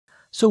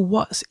So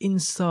what's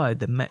inside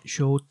the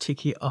Metro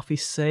ticket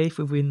office safe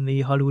within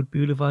the Hollywood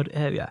Boulevard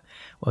area?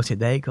 Well,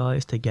 today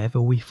guys, together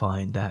we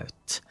find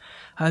out.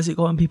 How's it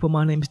going people?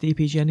 My name is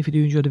DPG, and if you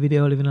do enjoy the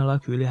video, leaving a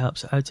like really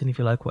helps out, and if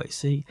you like what you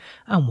see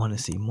and want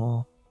to see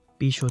more,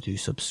 be sure to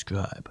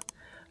subscribe.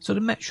 So the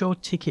Metro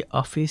ticket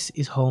office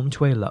is home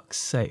to a locked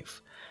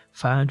safe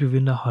found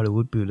within the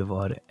Hollywood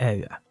Boulevard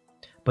area.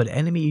 But the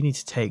enemy you need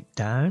to take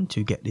down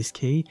to get this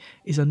key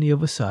is on the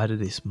other side of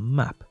this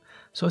map.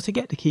 So to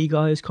get the key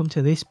guys, come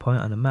to this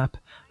point on the map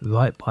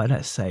right by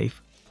that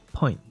safe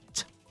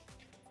point.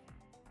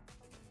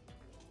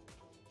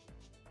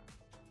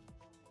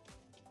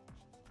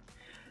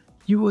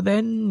 You will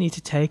then need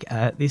to take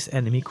out this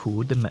enemy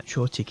called the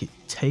Metro Ticket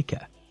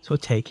Taker. So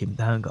take him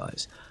down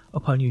guys.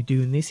 Upon you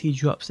doing this, he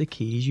drops the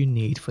keys you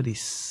need for this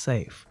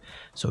safe.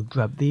 So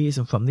grab these,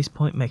 and from this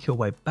point make your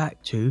way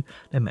back to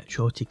the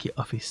Metro Ticket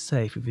Office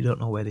safe. If you don't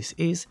know where this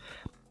is,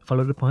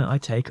 follow the point I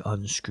take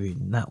on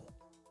screen now.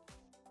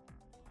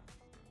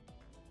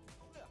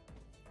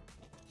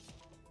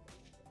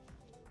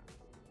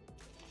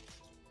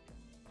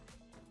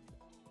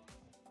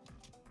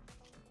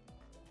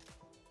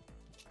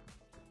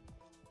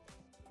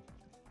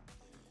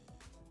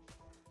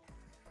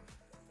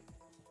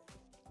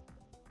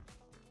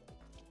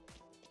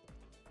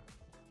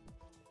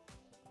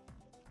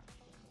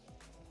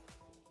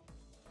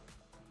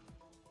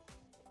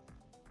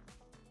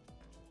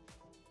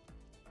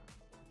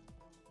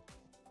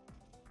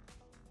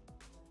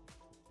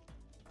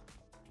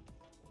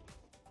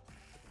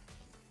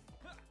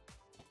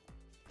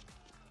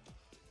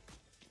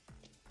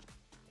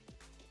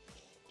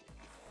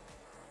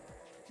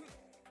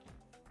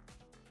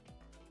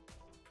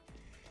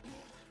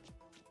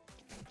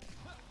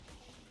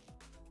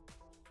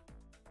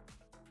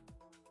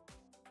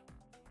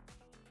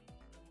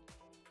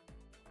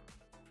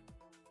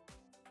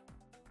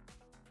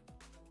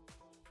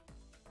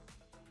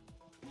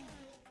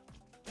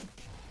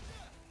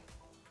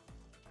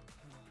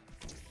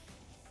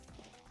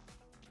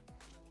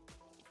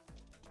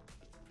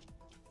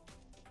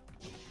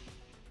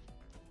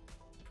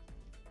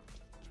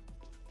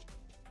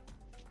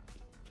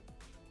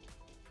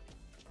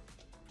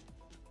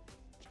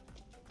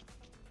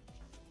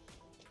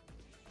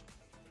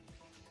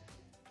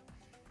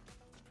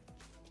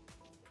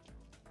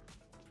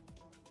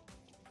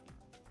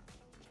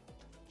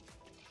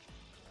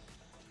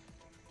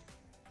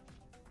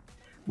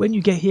 When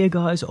you get here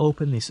guys,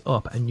 open this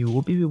up and you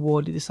will be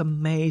rewarded this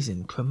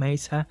amazing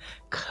Cremator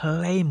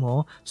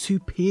Claymore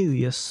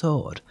superior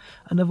sword.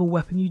 Another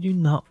weapon you do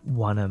not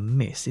want to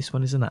miss. This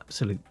one is an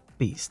absolute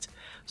beast.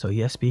 So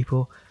yes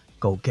people,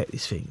 go get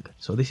this thing.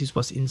 So this is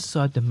what's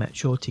inside the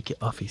Metro ticket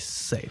office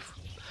safe.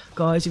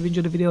 Guys, if you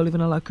enjoyed the video,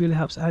 leaving a like really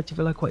helps out. If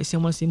you like what you see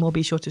and want to see more,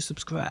 be sure to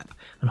subscribe.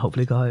 And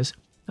hopefully guys,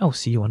 I'll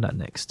see you on that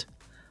next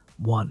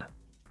one.